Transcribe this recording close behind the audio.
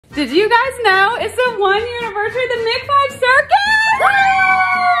Did you guys know it's the 1 year anniversary of the McFive Circus?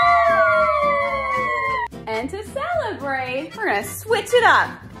 And to celebrate, we're gonna switch it up.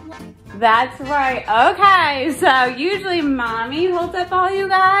 That's right. Okay, so usually mommy holds up all you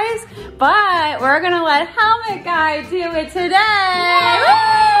guys, but we're gonna let Helmet Guy do it today.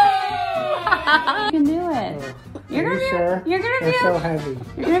 You can do it. You're gonna be sure? You're gonna They're be so heavy.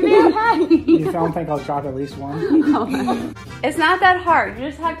 You're gonna be okay. You don't think I'll drop at least one? No. It's not that hard. You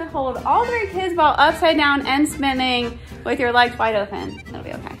just have to hold all 3 kids while upside down and spinning with your legs wide open. It'll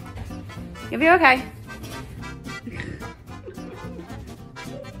be okay. You'll be okay.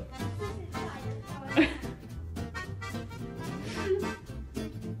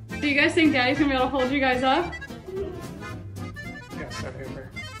 Do you guys think Daddy's gonna be able to hold you guys up? Yes, okay.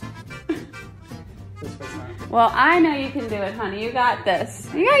 Well, I know you can do it, honey. You got this.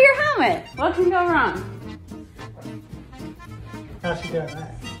 You got your helmet. What can go wrong? How's she doing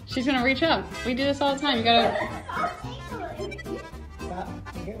that? She's gonna reach up. We do this all the time. You gotta.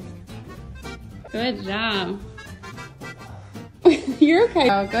 Good job. You're okay.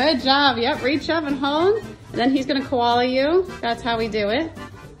 Oh, good job. Yep, reach up and hold. And then he's gonna koala you. That's how we do it.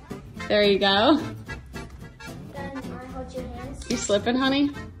 There you go. Then I hold your hands. You slipping, honey?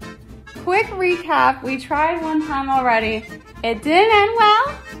 Quick recap, we tried one time already. It didn't end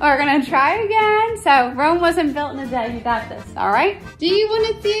well. We're gonna try it again. So Rome wasn't built in a day. You got this, all right? Do you want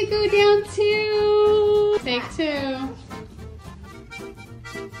to see it go down too? Take 2.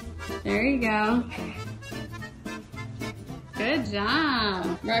 There you go. Good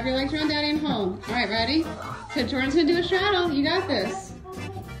job. Wrap your legs around Daddy and hold. All right, ready? So Jordan's gonna do a straddle. You got this.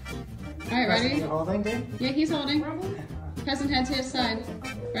 All right, ready? You holding, dude? Yeah, he's holding. Cousin head to his side.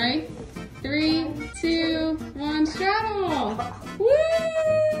 Right? 3, 2, 1, straddle! Woo!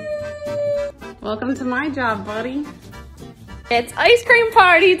 Welcome to my job, buddy. It's ice cream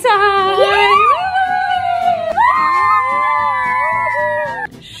party time!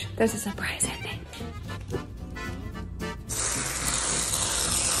 Shh, there's a surprise ending.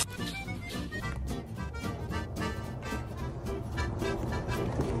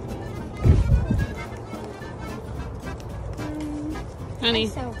 Honey.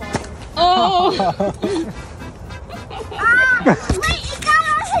 So bad. Oh! Wait, it got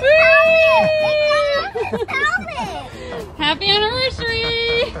on his helmet! Happy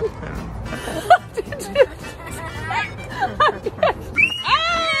anniversary!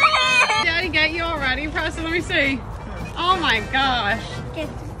 Daddy get you all ready, Preston? Let me see. Oh my gosh.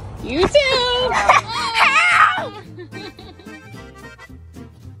 You too! Help!